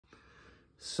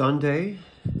Sunday,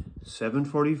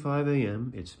 7:45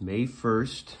 a.m. It's May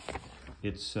 1st.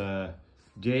 It's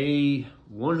day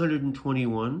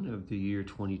 121 of the year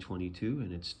 2022,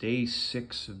 and it's day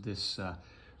 6 of this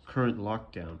current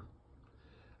lockdown.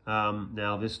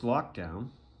 Now, this lockdown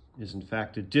is in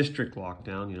fact a district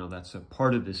lockdown. You know, that's a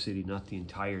part of the city, not the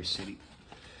entire city.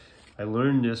 I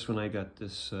learned this when I got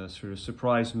this sort of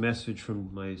surprise message from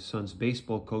my son's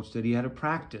baseball coach that he had a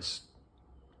practice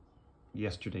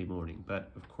yesterday morning,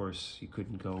 but of course he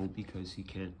couldn't go because he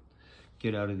can't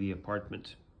get out of the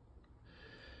apartment.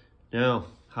 Now,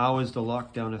 how is the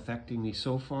lockdown affecting me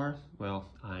so far? Well,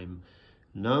 I'm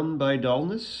numbed by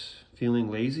dullness,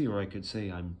 feeling lazy, or I could say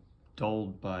I'm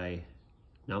dulled by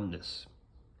numbness.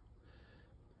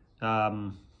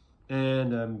 And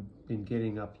I've been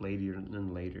getting up later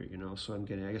and later, you know, so I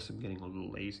guess I'm getting a little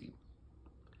lazy.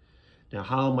 Now,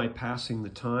 how am I passing the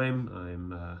time?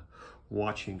 I'm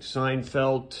watching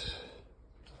Seinfeld,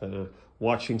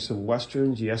 watching some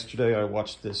Westerns. Yesterday I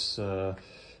watched this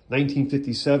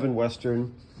 1957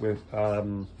 Western with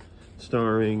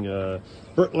starring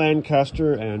Burt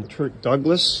Lancaster and Kirk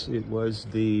Douglas. It was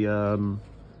the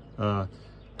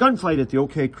gunfight at the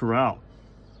OK Corral.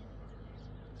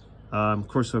 Of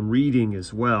course, I'm reading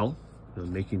as well.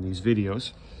 I'm making these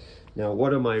videos. Now,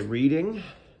 what am I reading?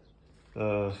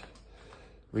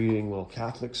 Reading, well,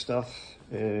 Catholic stuff,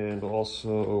 and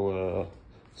also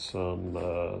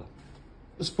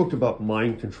this book about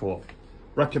mind control,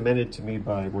 recommended to me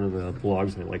by one of the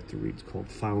blogs I like to read. It's called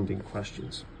Founding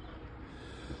Questions.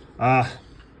 I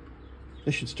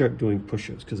should start doing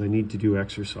push-ups because I need to do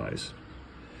exercise.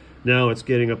 Now it's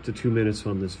getting up to 2 minutes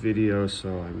on this video, so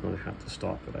I'm going to have to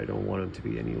stop it. I don't want it to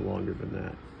be any longer than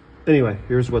that. Anyway,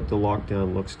 here's what the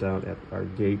lockdown looks down at our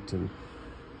gate and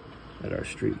at our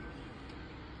street.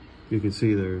 You can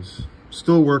see there's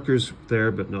still workers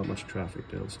there, but not much traffic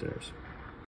downstairs.